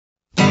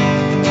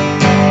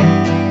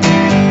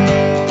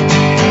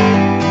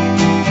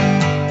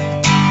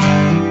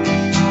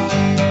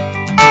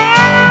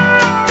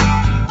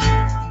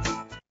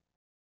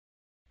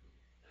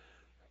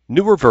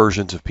Newer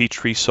versions of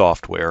Peachtree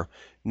software,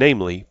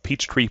 namely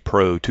Peachtree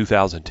Pro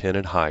 2010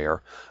 and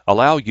higher,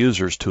 allow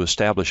users to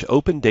establish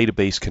open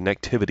database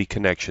connectivity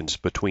connections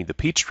between the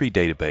Peachtree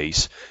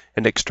database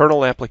and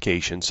external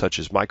applications such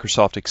as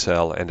Microsoft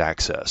Excel and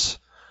Access.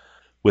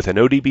 With an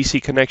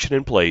ODBC connection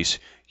in place,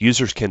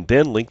 users can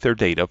then link their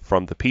data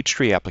from the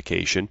Peachtree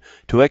application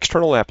to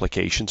external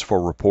applications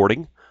for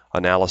reporting,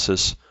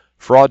 analysis,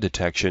 fraud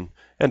detection,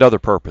 and other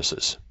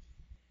purposes.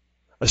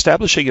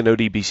 Establishing an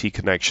ODBC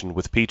connection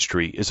with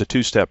Peachtree is a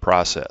two-step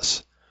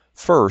process.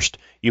 First,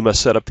 you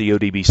must set up the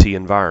ODBC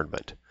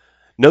environment.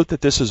 Note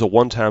that this is a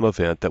one-time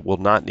event that will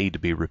not need to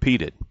be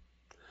repeated.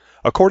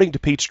 According to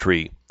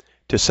Peachtree,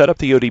 to set up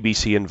the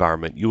ODBC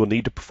environment, you will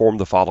need to perform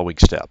the following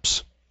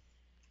steps.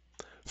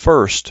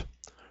 First,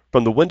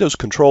 from the Windows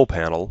Control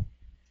Panel,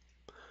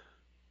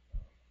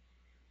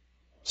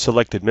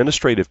 select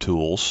Administrative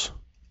Tools,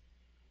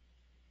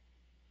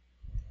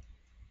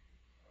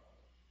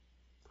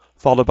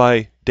 followed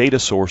by Data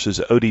Sources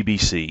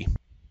ODBC.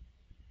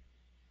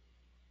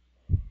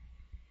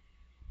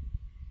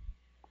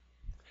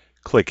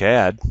 Click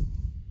Add,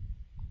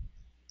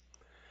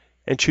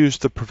 and choose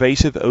the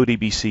Pervasive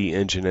ODBC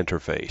Engine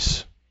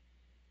interface.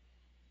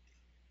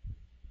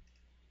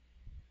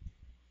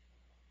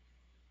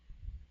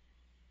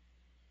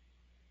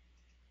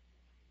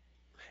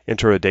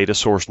 Enter a data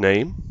source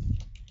name,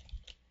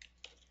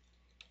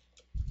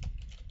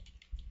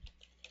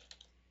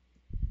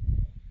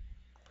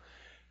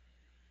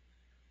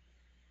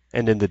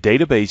 and in the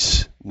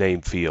database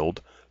name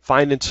field,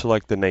 find and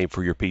select the name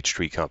for your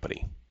Peachtree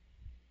company.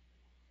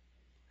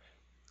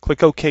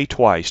 Click OK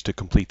twice to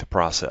complete the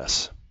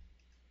process.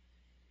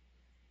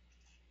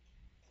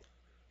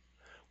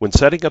 When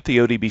setting up the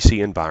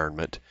ODBC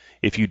environment,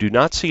 if you do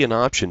not see an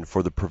option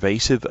for the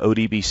Pervasive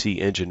ODBC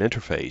Engine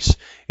interface,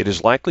 it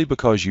is likely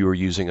because you are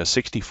using a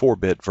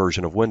 64-bit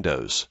version of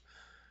Windows.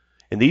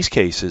 In these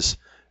cases,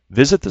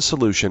 visit the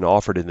solution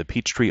offered in the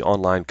Peachtree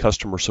Online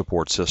Customer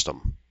Support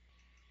System.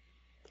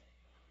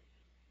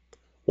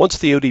 Once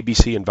the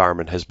ODBC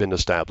environment has been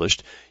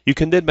established, you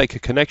can then make a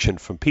connection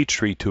from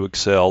Peachtree to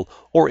Excel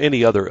or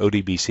any other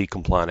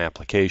ODBC-compliant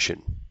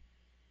application.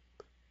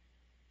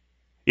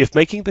 If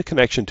making the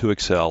connection to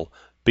Excel,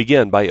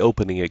 begin by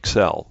opening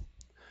Excel.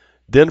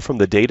 Then from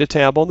the Data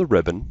tab on the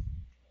ribbon,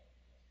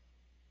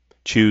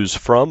 choose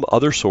From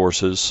Other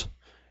Sources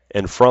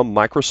and From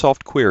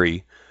Microsoft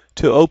Query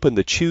to open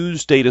the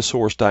Choose Data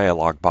Source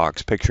dialog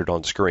box pictured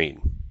on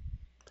screen.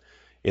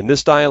 In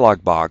this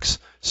dialog box,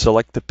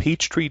 select the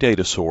Peachtree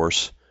data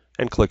source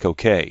and click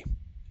OK.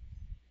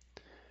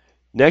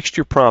 Next,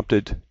 you're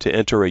prompted to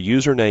enter a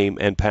username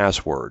and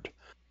password.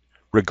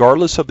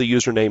 Regardless of the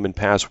username and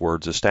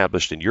passwords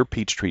established in your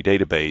Peachtree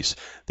database,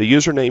 the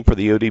username for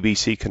the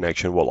ODBC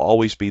connection will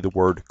always be the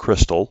word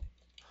Crystal,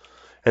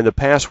 and the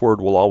password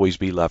will always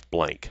be left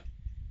blank.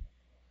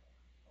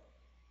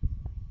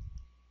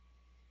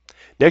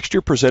 Next,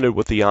 you're presented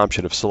with the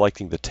option of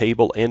selecting the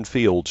table and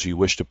fields you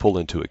wish to pull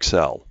into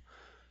Excel.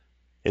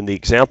 In the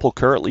example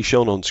currently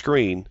shown on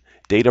screen,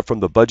 data from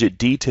the Budget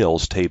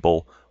Details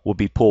table will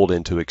be pulled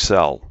into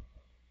Excel.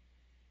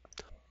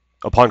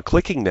 Upon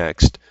clicking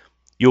Next,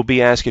 you'll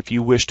be asked if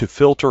you wish to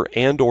filter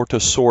and/or to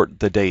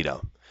sort the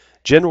data.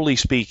 Generally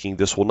speaking,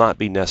 this will not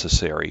be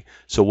necessary,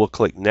 so we'll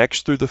click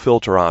Next through the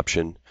Filter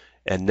option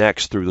and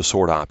Next through the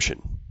Sort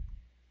option.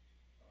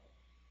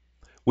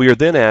 We are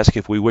then asked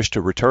if we wish to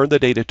return the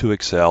data to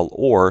Excel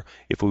or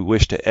if we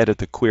wish to edit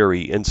the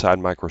query inside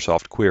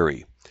Microsoft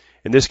Query.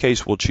 In this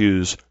case, we'll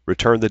choose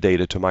Return the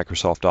data to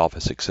Microsoft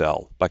Office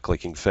Excel by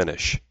clicking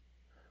Finish.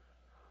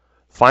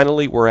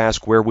 Finally, we're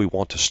asked where we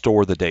want to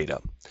store the data.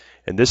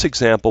 In this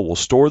example, we'll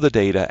store the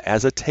data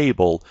as a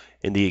table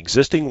in the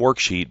existing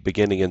worksheet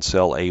beginning in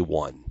cell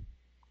A1.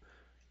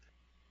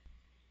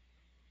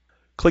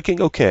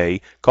 Clicking OK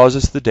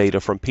causes the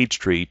data from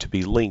Peachtree to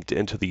be linked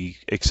into the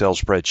Excel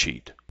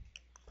spreadsheet.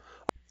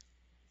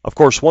 Of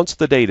course, once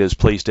the data is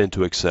placed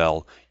into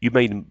Excel, you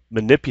may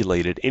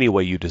manipulate it any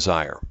way you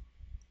desire.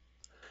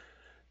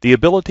 The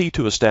ability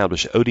to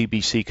establish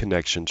ODBC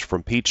connections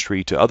from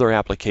Peachtree to other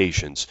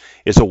applications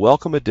is a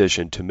welcome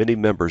addition to many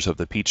members of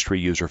the Peachtree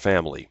user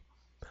family.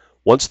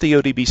 Once the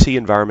ODBC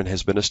environment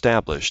has been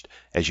established,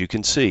 as you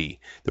can see,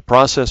 the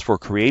process for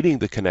creating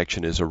the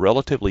connection is a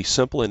relatively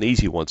simple and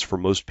easy one for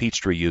most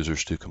Peachtree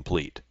users to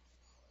complete.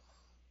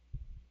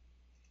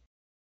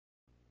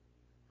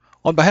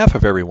 On behalf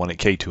of everyone at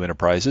K2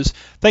 Enterprises,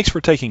 thanks for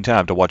taking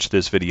time to watch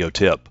this video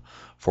tip.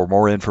 For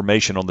more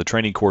information on the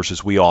training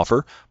courses we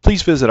offer,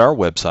 please visit our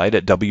website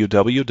at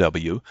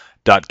www.k2e.com.